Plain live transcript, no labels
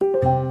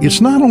It's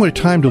not only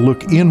time to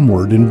look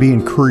inward and be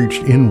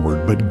encouraged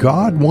inward, but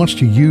God wants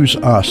to use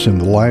us in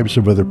the lives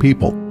of other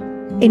people.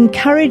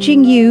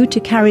 Encouraging you to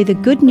carry the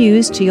good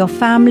news to your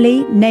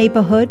family,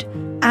 neighborhood,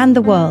 and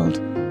the world.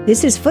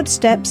 This is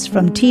Footsteps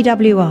from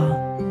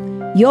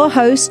TWR. Your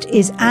host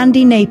is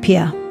Andy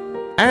Napier.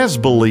 As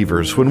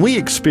believers, when we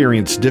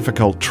experience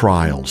difficult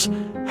trials,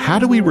 how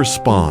do we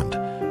respond?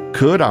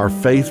 Could our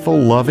faithful,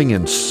 loving,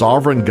 and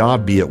sovereign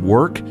God be at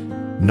work,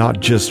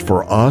 not just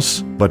for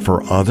us, but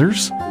for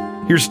others?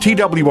 Here's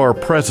TWR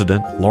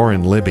President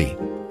Lauren Libby.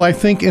 I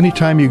think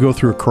anytime you go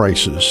through a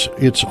crisis,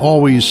 it's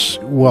always,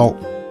 well,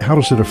 how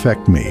does it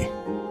affect me?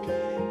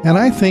 And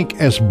I think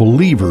as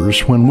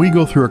believers, when we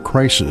go through a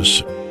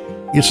crisis,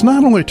 it's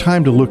not only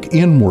time to look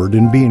inward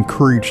and be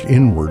encouraged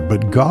inward,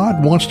 but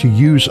God wants to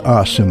use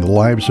us in the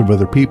lives of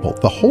other people.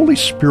 The Holy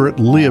Spirit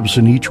lives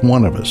in each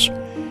one of us.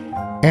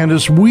 And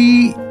as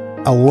we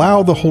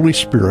allow the Holy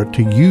Spirit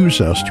to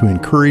use us to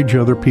encourage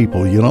other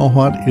people, you know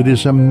what? It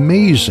is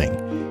amazing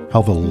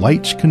how the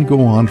lights can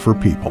go on for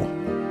people.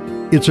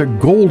 It's a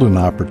golden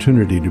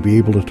opportunity to be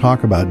able to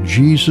talk about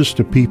Jesus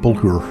to people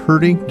who are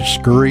hurting,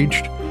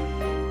 discouraged.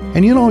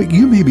 And you know,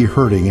 you may be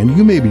hurting and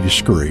you may be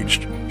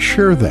discouraged.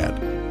 Share that.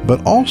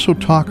 But also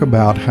talk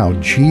about how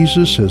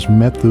Jesus has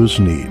met those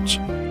needs.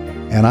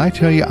 And I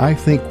tell you, I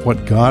think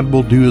what God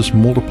will do is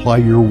multiply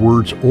your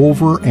words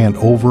over and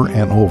over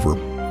and over.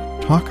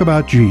 Talk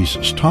about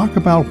Jesus. Talk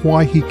about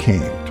why He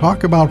came.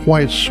 Talk about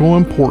why it's so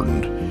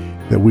important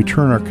that we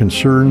turn our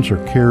concerns,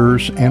 our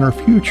cares, and our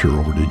future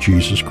over to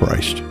Jesus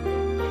Christ.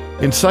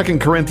 In 2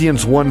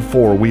 Corinthians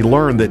 1:4, we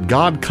learn that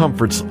God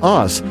comforts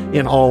us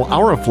in all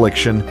our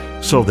affliction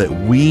so that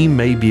we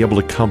may be able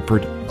to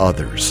comfort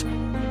others.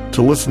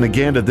 To listen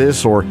again to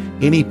this or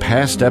any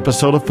past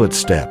episode of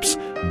Footsteps,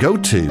 go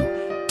to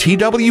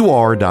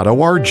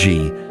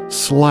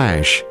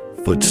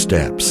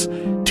twr.org/footsteps.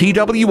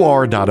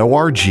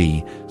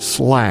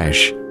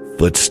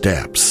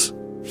 twr.org/footsteps.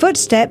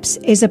 Footsteps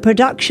is a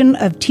production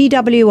of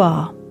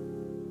TWR.